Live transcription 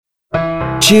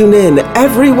Tune in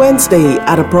every Wednesday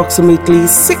at approximately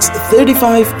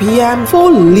 6:35 p.m.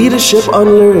 for Leadership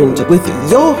Unlearned with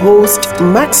your host,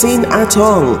 Maxine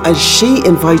Atong, as she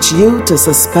invites you to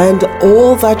suspend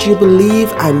all that you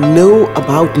believe and know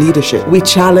about leadership. We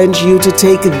challenge you to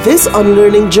take this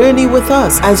unlearning journey with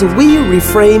us as we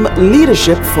reframe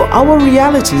leadership for our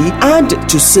reality and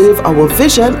to serve our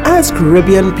vision as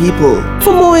Caribbean people.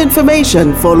 For more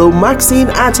information, follow Maxine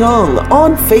Atong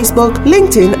on Facebook,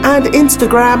 LinkedIn, and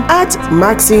Instagram at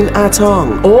Maxine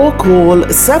Atong or call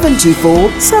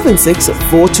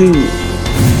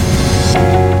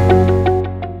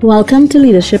 724-7642. Welcome to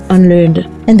Leadership Unlearned.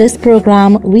 In this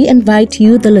program, we invite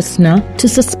you, the listener, to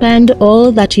suspend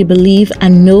all that you believe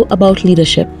and know about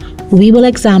leadership. We will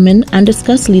examine and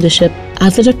discuss leadership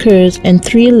as it occurs in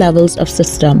 3 levels of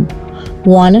system.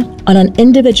 1, on an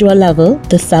individual level,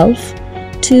 the self.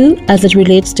 2, as it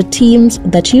relates to teams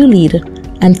that you lead.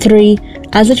 And 3,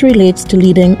 as it relates to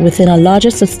leading within a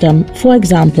larger system, for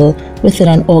example, within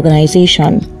an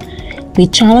organization. We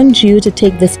challenge you to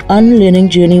take this unlearning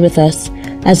journey with us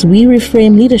as we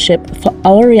reframe leadership for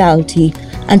our reality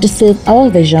and to serve our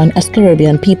vision as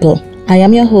Caribbean people. I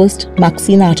am your host,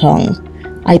 Maxine Atong.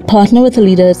 I partner with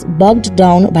leaders bogged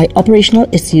down by operational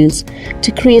issues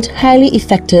to create highly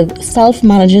effective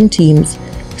self-managing teams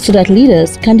so that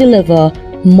leaders can deliver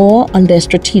more on their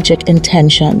strategic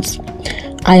intentions.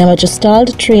 I am a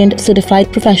Gestalt-trained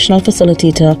certified professional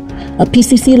facilitator, a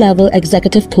PCC-level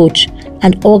executive coach,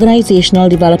 and organizational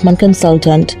development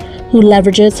consultant who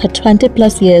leverages her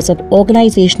 20-plus years of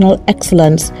organizational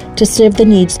excellence to serve the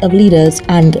needs of leaders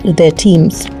and their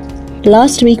teams.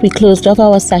 Last week, we closed off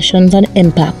our sessions on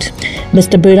impact.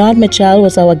 Mr. Bernard Mitchell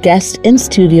was our guest in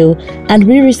studio, and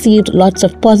we received lots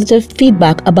of positive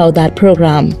feedback about that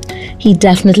program. He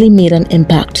definitely made an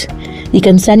impact. You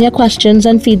can send your questions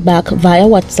and feedback via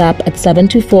WhatsApp at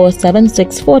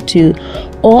 724-7642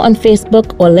 or on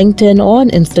Facebook or LinkedIn or on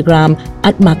Instagram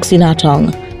at Maxine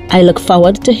Atong. I look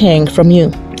forward to hearing from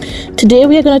you. Today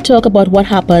we are going to talk about what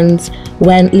happens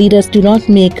when leaders do not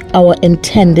make our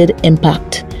intended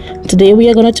impact. Today we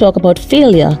are going to talk about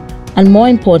failure and, more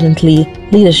importantly,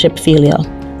 leadership failure.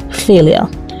 Failure.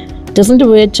 Doesn't the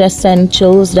word just send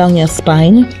chills down your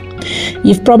spine?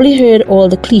 You've probably heard all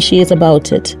the cliches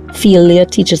about it. Failure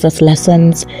teaches us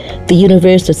lessons. The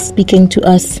universe is speaking to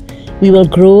us. We will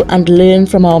grow and learn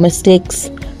from our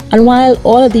mistakes. And while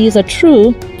all of these are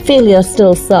true, failure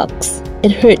still sucks.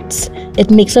 It hurts. It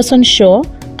makes us unsure.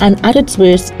 And at its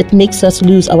worst, it makes us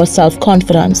lose our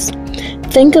self-confidence.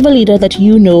 Think of a leader that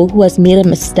you know who has made a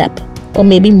misstep, or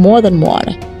maybe more than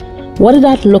one. What did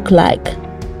that look like?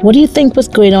 What do you think was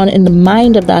going on in the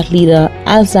mind of that leader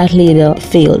as that leader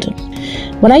failed?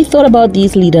 When I thought about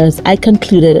these leaders, I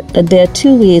concluded that there are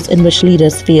 2 ways in which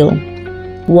leaders fail.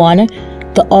 1,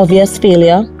 the obvious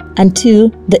failure, and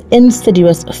 2, the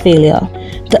insidious failure.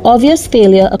 The obvious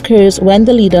failure occurs when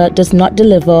the leader does not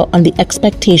deliver on the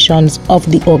expectations of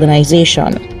the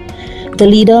organization. The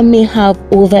leader may have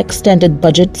overextended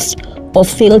budgets or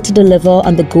failed to deliver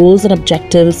on the goals and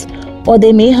objectives, or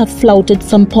they may have flouted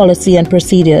some policy and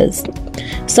procedures.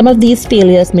 Some of these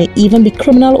failures may even be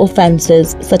criminal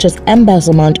offenses such as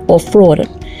embezzlement or fraud.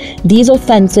 These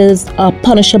offenses are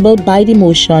punishable by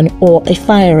demotion or a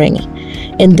firing.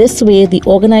 In this way, the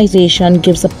organization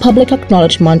gives a public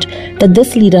acknowledgement that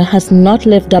this leader has not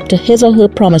lived up to his or her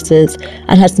promises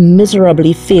and has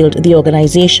miserably failed the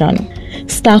organization.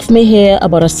 Staff may hear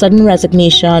about a sudden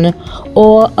resignation,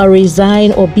 or a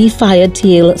resign or be fired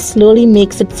tale slowly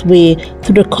makes its way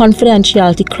through the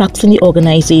confidentiality cracks in the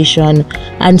organization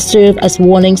and serve as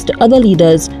warnings to other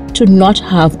leaders to not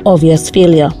have obvious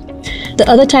failure. The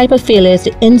other type of failure is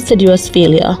the insidious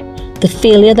failure, the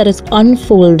failure that is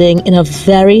unfolding in a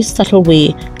very subtle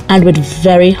way and with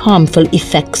very harmful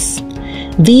effects.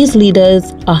 These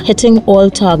leaders are hitting all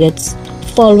targets,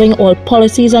 following all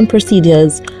policies and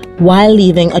procedures, while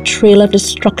leaving a trail of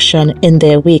destruction in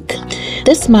their wake.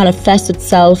 This manifests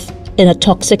itself in a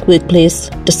toxic workplace,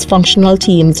 dysfunctional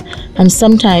teams, and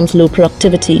sometimes low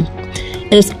productivity.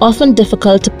 It is often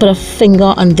difficult to put a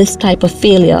finger on this type of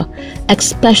failure,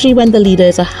 especially when the leader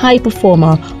is a high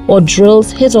performer or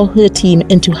drills his or her team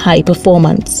into high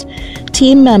performance.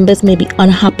 Team members may be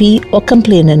unhappy or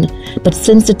complaining, but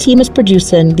since the team is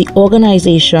producing, the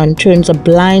organization turns a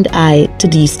blind eye to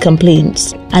these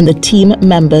complaints, and the team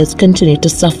members continue to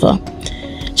suffer.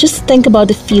 Just think about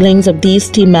the feelings of these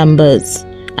team members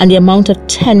and the amount of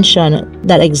tension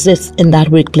that exists in that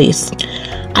workplace.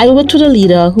 I worked with a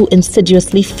leader who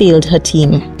insidiously failed her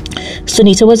team.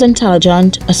 Sunita was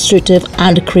intelligent, assertive,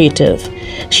 and creative.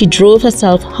 She drove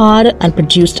herself hard and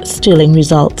produced sterling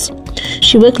results.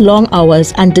 She worked long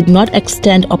hours and did not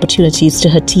extend opportunities to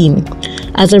her team.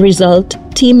 As a result,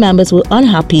 team members were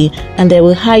unhappy and there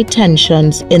were high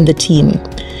tensions in the team.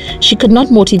 She could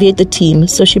not motivate the team,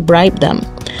 so she bribed them.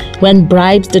 When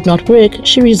bribes did not work,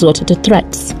 she resorted to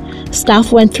threats.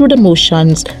 Staff went through the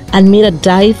motions and made a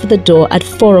dive for the door at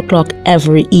 4 o'clock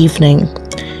every evening.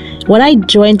 When I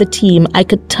joined the team, I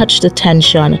could touch the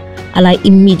tension and I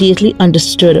immediately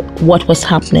understood what was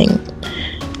happening.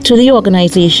 To the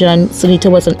organization,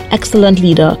 Sunita was an excellent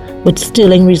leader with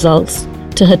sterling results.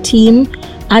 To her team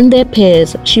and their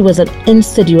peers, she was an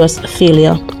insidious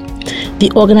failure.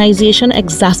 The organization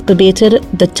exacerbated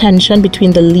the tension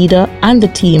between the leader and the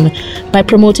team by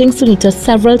promoting Sunita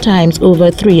several times over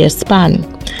a 3-year span.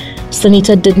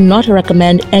 Sunita did not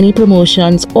recommend any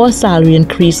promotions or salary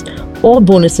increase or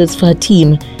bonuses for her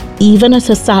team, even as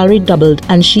her salary doubled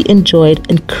and she enjoyed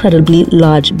incredibly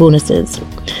large bonuses.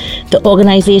 The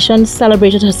organization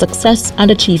celebrated her success and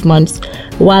achievements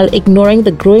while ignoring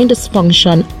the growing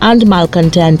dysfunction and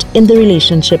malcontent in the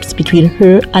relationships between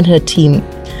her and her team.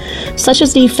 Such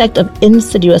is the effect of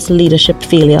insidious leadership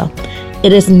failure.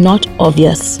 It is not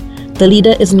obvious. The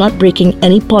leader is not breaking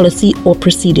any policy or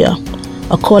procedure.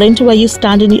 According to where you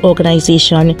stand in the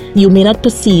organization, you may not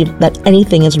perceive that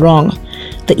anything is wrong.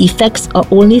 The effects are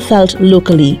only felt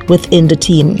locally within the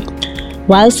team.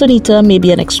 While Sunita may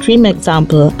be an extreme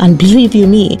example, and believe you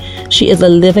me, she is a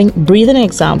living, breathing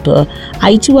example,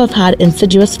 I too have had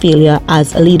insidious failure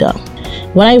as a leader.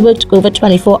 When I worked over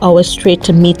 24 hours straight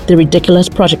to meet the ridiculous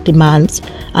project demands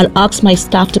and asked my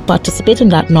staff to participate in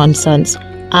that nonsense,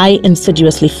 I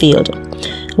insidiously failed.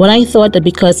 When I thought that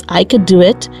because I could do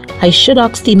it, I should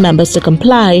ask team members to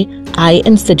comply, I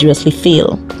insidiously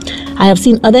fail. I have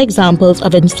seen other examples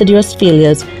of insidious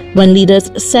failures when leaders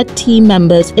set team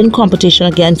members in competition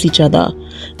against each other,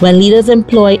 when leaders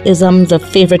employ isms of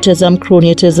favoritism,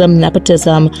 cronyism,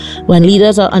 nepotism, when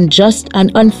leaders are unjust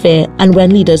and unfair, and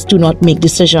when leaders do not make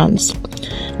decisions.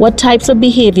 What types of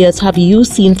behaviors have you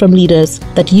seen from leaders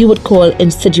that you would call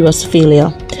insidious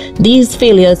failure? These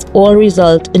failures all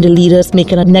result in the leaders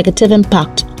making a negative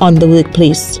impact on the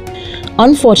workplace.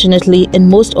 Unfortunately, in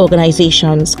most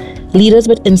organizations, leaders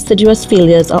with insidious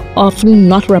failures are often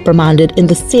not reprimanded in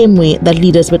the same way that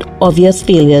leaders with obvious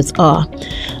failures are.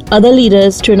 Other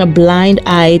leaders turn a blind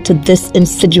eye to this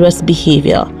insidious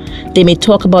behavior. They may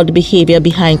talk about the behavior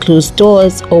behind closed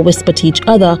doors or whisper to each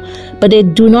other, but they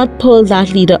do not pull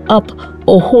that leader up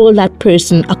or hold that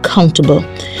person accountable.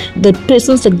 The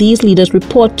persons that these leaders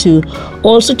report to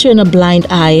also turn a blind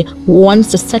eye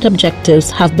once the set objectives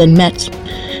have been met.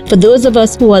 For those of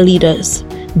us who are leaders,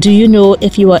 do you know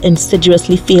if you are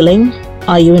insidiously failing?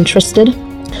 Are you interested?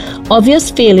 Obvious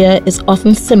failure is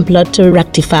often simpler to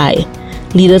rectify.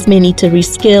 Leaders may need to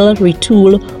reskill,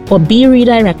 retool, or be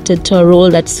redirected to a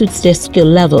role that suits their skill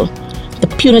level.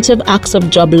 The punitive acts of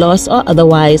job loss or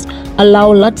otherwise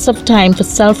allow lots of time for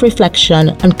self-reflection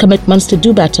and commitments to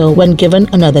do better when given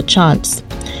another chance.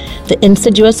 The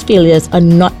insidious failures are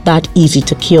not that easy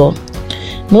to cure.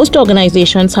 Most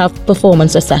organizations have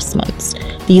performance assessments.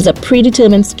 These are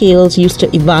predetermined scales used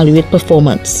to evaluate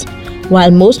performance.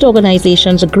 While most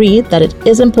organizations agree that it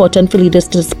is important for leaders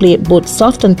to display both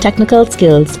soft and technical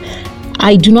skills,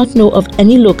 I do not know of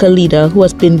any local leader who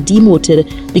has been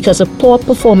demoted because of poor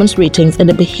performance ratings in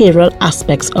the behavioral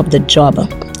aspects of the job.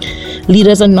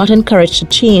 Leaders are not encouraged to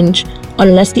change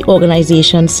unless the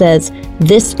organization says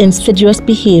this insidious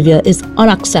behavior is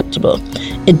unacceptable.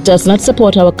 It does not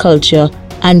support our culture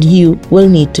and you will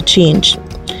need to change.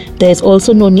 There is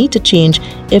also no need to change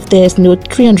if there is no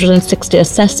 360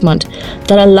 assessment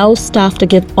that allows staff to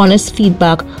give honest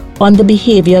feedback on the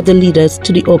behavior of the leaders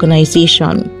to the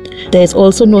organization. There is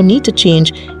also no need to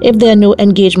change if there are no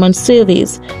engagement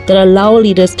surveys that allow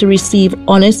leaders to receive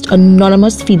honest,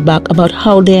 anonymous feedback about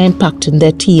how they are impacting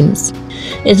their teams.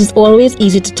 It is always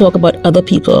easy to talk about other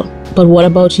people, but what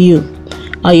about you?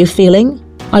 Are you failing?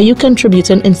 Are you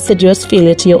contributing insidious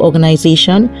failure to your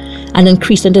organization and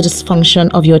increasing the dysfunction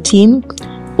of your team?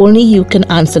 Only you can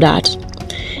answer that.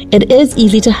 It is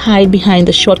easy to hide behind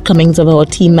the shortcomings of our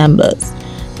team members.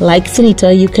 Like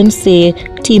Sunita, you can say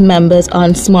team members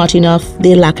aren't smart enough,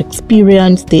 they lack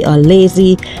experience, they are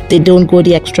lazy, they don't go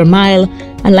the extra mile.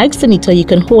 And like Sunita, you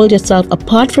can hold yourself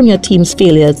apart from your team's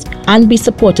failures and be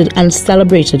supported and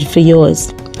celebrated for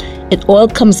yours. It all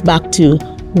comes back to,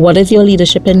 what is your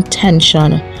leadership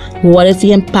intention? What is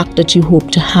the impact that you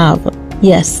hope to have?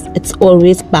 Yes, it's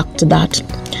always back to that.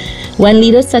 When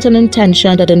leaders set an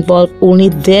intention that involves only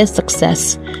their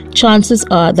success, chances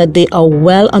are that they are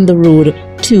well on the road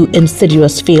to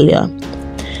insidious failure.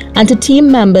 And to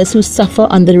team members who suffer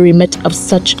under the remit of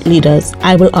such leaders,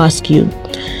 I will ask you,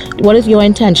 What is your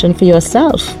intention for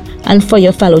yourself and for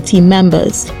your fellow team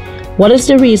members? What is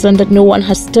the reason that no one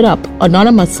has stood up,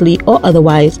 anonymously or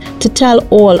otherwise, to tell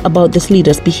all about this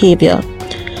leader's behavior?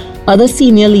 Other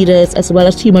senior leaders as well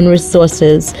as human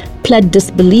resources pled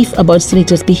disbelief about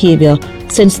Sunita's behavior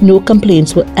since no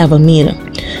complaints were ever made.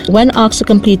 When asked to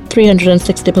complete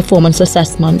 360 performance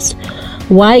assessments,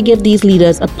 why give these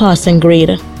leaders a passing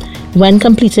grade? When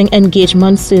completing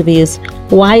engagement surveys,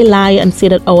 why lie and say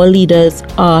that our leaders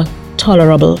are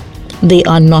tolerable? They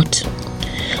are not.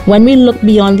 When we look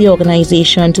beyond the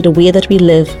organization to the way that we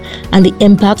live and the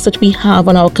impacts that we have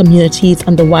on our communities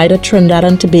and the wider Trinidad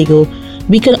and Tobago,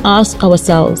 we can ask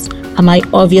ourselves, am I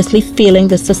obviously failing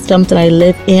the systems that I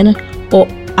live in, or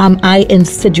am I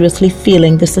insidiously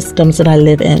failing the systems that I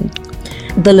live in?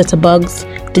 The litterbugs,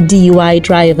 the DUI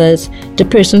drivers, the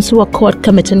persons who are caught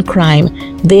committing crime,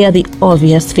 they are the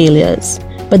obvious failures.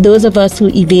 But those of us who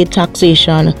evade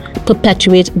taxation,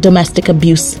 perpetuate domestic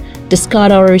abuse,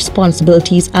 discard our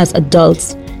responsibilities as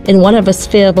adults in whatever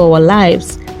sphere of our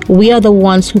lives, we are the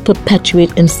ones who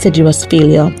perpetuate insidious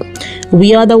failure.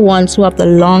 We are the ones who have the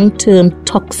long-term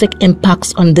toxic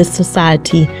impacts on this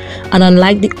society, and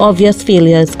unlike the obvious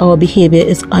failures, our behavior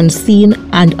is unseen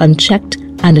and unchecked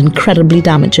and incredibly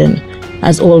damaging.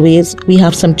 As always, we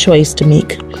have some choice to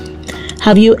make.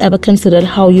 Have you ever considered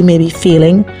how you may be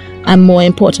failing, and more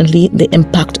importantly, the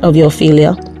impact of your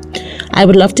failure? I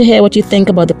would love to hear what you think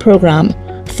about the program.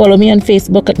 Follow me on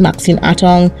Facebook at Maxine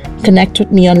Atong, connect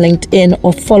with me on LinkedIn,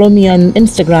 or follow me on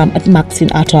Instagram at Maxine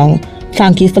Atong.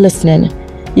 Thank you for listening.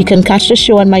 You can catch the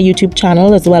show on my YouTube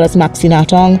channel as well as Maxine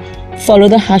Atong. Follow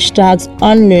the hashtags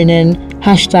Unlearning,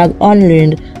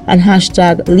 #Unlearned, and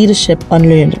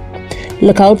 #LeadershipUnlearned.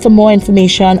 Look out for more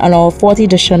information on our 4th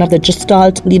edition of the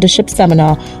Gestalt Leadership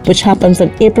Seminar, which happens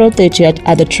on April 30th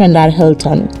at the Trinidad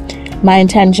Hilton. My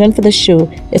intention for the show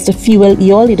is to fuel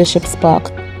your leadership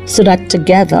spark so that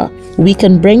together we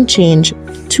can bring change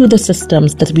to the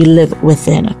systems that we live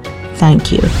within.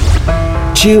 Thank you.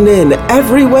 Tune in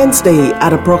every Wednesday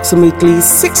at approximately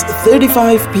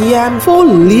 6:35 p.m. for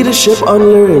Leadership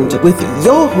Unlearned with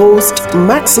your host,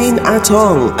 Maxine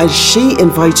Atong, as she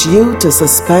invites you to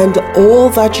suspend all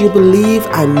that you believe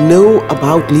and know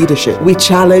about leadership. We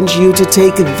challenge you to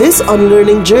take this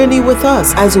unlearning journey with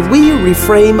us as we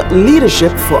reframe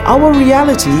leadership for our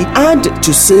reality and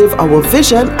to serve our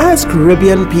vision as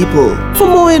Caribbean people. For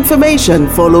more information,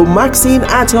 follow Maxine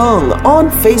Atong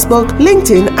on Facebook,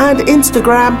 LinkedIn, and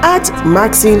Instagram at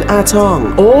Maxine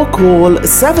Atong, or call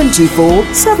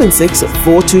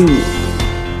 724-7642.